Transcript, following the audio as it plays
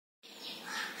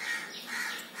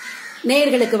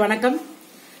நேயர்களுக்கு வணக்கம்.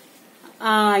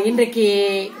 இன்றைக்கு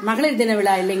மகளிர் தின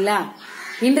விழா இல்லைங்களா?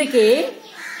 இன்றைக்கு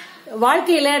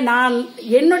வாழ்க்கையில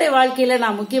என்னுடைய வாழ்க்கையில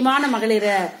நான் முக்கியமான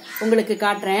மகளிரை உங்களுக்கு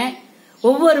காட்டுறேன்.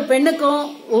 ஒவ்வொரு பெண்ணுக்கும்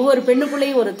ஒவ்வொரு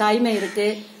பெண்ணுக்குள்ளேயும் ஒரு தாய்மை இருக்கு.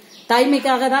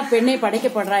 தாய்மைக்காக தான் பெண்ணை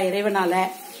படைக்கப்படுறா இறைவனால.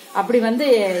 அப்படி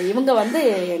இவங்க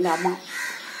எங்க அம்மா.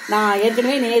 நான்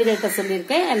ஏற்கனவே நேயர்கள்ட்ட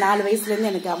சொல்லியிருக்கேன், 4 வயசுல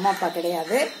இருந்து எனக்கு அம்மா அப்பா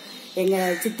கிடையாது. எங்க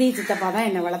சித்தி சித்தப்பா தான்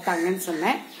என்னை வளர்த்தாங்கன்னு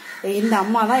சொன்னேன். இந்த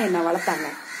அம்மா தான் என்னை வளர்த்தாங்க.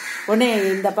 உடனே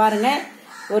இந்த பாருங்க,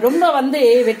 ரொம்ப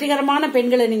வெற்றிகரமான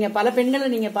பெண்களை பல பெண்களை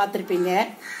நீங்க பார்த்திருப்பீங்க.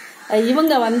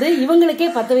 இவங்க இவங்களுக்கே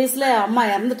 10 வயசுல அம்மா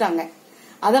இறந்துட்டாங்க.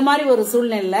 அத மாதிரி ஒரு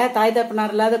சூழ்நிலையில தாய்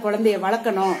தகப்பனார் இல்லாத குழந்தைய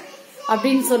வளர்க்கணும்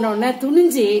அப்படின்னு சொன்ன உடனே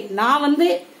துணிஞ்சு நான்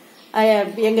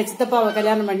எங்க சித்தப்பாவை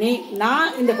கல்யாணம் பண்ணி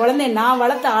நான் இந்த குழந்தைய நான்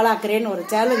வளர்த்து ஆளாக்குறேன்னு ஒரு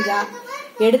சேலஞ்சா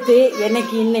எடுத்து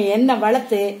என்ன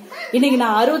வளர்த்து இன்னைக்கு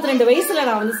நான் 62 வயசுல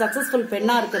நான் சக்சஸ்ஃபுல்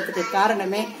பெண்ணா இருக்கிறதுக்கு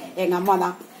காரணமே எங்க அம்மா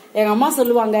தான். எங்க அம்மா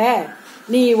சொல்லுவாங்க,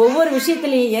 நீ ஒவ்வொரு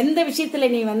விஷயத்திலையும் எந்த விஷயத்துல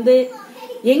நீ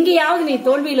எங்கேயாவது நீ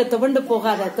தோல்வியில துவண்டு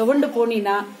போகாத. துவண்டு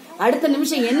போனீன்னா அடுத்த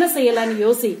நிமிஷம் என்ன செய்யலாம்னு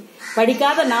யோசி.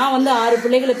 படிக்காத நான் 6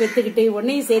 பிள்ளைகளை பெத்துக்கிட்டு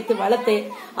உன்னையும் சேர்த்து வளர்த்து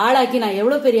ஆளாக்கி நான்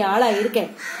எவ்வளவு பெரிய ஆளா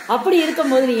இருக்கேன். அப்படி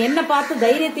இருக்கும்போது நீ என்ன பார்த்து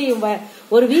தைரியத்தையும்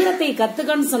ஒரு வீரத்தை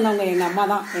கத்துக்கன்னு சொன்னவங்க எங்க அம்மா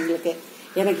தான் எங்களுக்கு.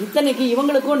 எனக்கு இத்தனைக்கு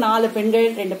இவங்களுக்கும் 4 பெண்கள்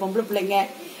 2 பொம்பளை பிள்ளைங்க.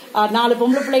 4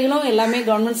 பொம்பளை பிள்ளைகளும் எல்லாமே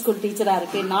கவர்மெண்ட் ஸ்கூல் டீச்சரா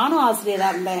இருக்கு. நானும் ஆசிரியரா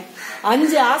இருந்தேன்.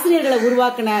 5 ஆசிரியர்களை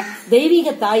உருவாக்குன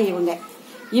தெய்வீக தாய் இவங்க.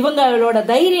 இவங்களோட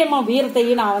தைரியமா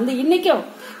வீரத்தையும் நான் இன்னைக்கும்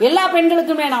எல்லா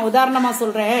பெண்களுக்குமே நான் உதாரணமா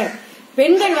சொல்றேன்.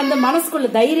 பெண்கள் மனசுக்குள்ள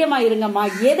தைரியமா இருங்கம்மா,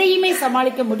 எதையுமே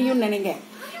சமாளிக்க முடியும்னு நினைங்க.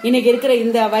 இன்னைக்கு இருக்கிற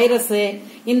இந்த வைரஸ்,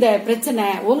 இந்த பிரச்சனை,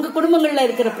 உங்க குடும்பங்கள்ல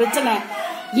இருக்கிற பிரச்சனை,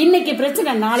 இன்னைக்கு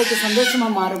பிரச்சனை நாளைக்கு சந்தோஷமா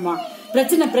மாறுமா?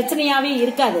 பிரச்சனையாவே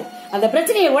இருக்காது. அந்த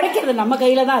பிரச்சனையை உடைக்கிறது நம்ம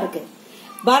கையில தான் இருக்கு.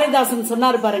 பாரதிதாசன்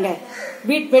சொன்னாரு பாருங்க,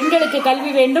 பெண்களுக்கு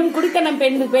கல்வி வேண்டும், குடித்தனம்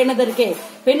பேணுதற்கே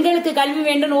பெண்களுக்கு கல்வி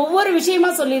வேண்டும், ஒவ்வொரு விஷயமா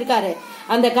சொல்லியிருக்காரு.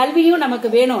 அந்த கல்வியும் நமக்கு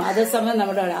வேணும், அதே சமயம்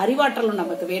நம்மளோட அறிவாற்றலும்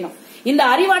நமக்கு வேணும். இந்த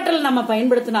அறிவாற்றல் நம்ம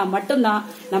பயன்படுத்தினா மட்டும்தான்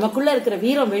நமக்குள்ள இருக்கிற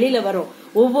வீரம் வெளியில வரும்.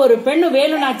 ஒவ்வொரு பெண்ணும்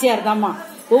வேலு நாச்சியார் தாமா,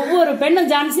 ஒவ்வொரு பெண்ணும்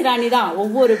ஜான்சி ராணி தான்,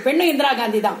 ஒவ்வொரு பெண்ணும் இந்திரா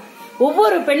காந்தி தான்.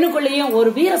 ஒவ்வொரு பெண்ணுக்குள்ளேயும்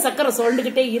ஒரு வீர சக்கரம்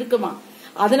சொல்லிக்கிட்டே இருக்குமா.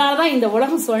 அதனாலதான் இந்த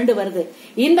உலகம் சொல்லிட்டு வருது.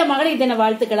 இந்த மகளிர் தின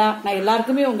வாழ்த்துக்களா நான்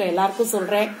எல்லாருக்கும்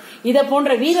சொல்றேன். இத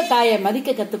போன்ற வீர தாயை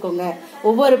மதிக்க கத்துக்கோங்க.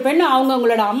 ஒவ்வொரு பெண்ணும்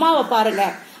அவங்களோட அம்மாவை பாருங்க,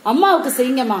 அம்மாவுக்கு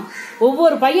செய்யுங்கம்மா.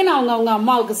 ஒவ்வொரு பையனும் அவங்க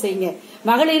அம்மாவுக்கு செய்யுங்க.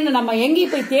 மகளிர்னு நம்ம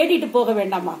எங்கேயும் போய் தேடிட்டு போக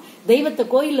வேண்டாமா. தெய்வத்தை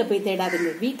கோயில்ல போய்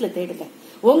தேடாதீங்க, வீட்டுல தேடுங்க.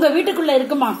 உங்க வீட்டுக்குள்ள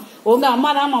இருக்குமா, உங்க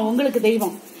அம்மா தாமா உங்களுக்கு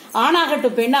தெய்வம்.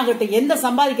 ஆணாகட்டும் பெண்ணாகட்டும், எந்த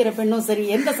சம்பாதிக்கிற பெண்ணும் சரி,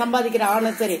 எந்த சம்பாதிக்கிற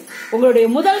ஆணும் சரி, உங்களுடைய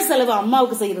முதல் செலவு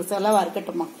அம்மாவுக்கு செய்யற செலவா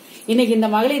இருக்கட்டுமா. இன்னைக்கு இந்த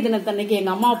மகளிர் தினத்தன்னைக்கு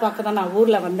எங்க அம்மாவை பார்க்க தான் நான்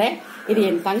ஊர்ல வந்தேன். இது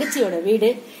என் தங்கச்சியோட வீடு.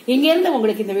 இங்க இருந்து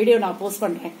உங்களுக்கு இந்த வீடியோ நான் போஸ்ட்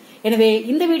பண்றேன். எனவே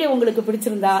இந்த வீடியோ உங்களுக்கு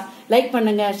பிடிச்சிருந்தா லைக்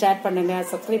பண்ணுங்க, ஷேர் பண்ணுங்க,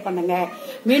 சப்ஸ்கிரைப் பண்ணுங்க.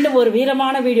 மீண்டும் ஒரு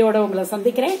வீரமான வீடியோட உங்களை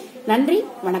சந்திக்கிறேன். நன்றி,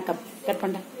 வணக்கம். கட்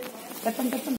பண்ண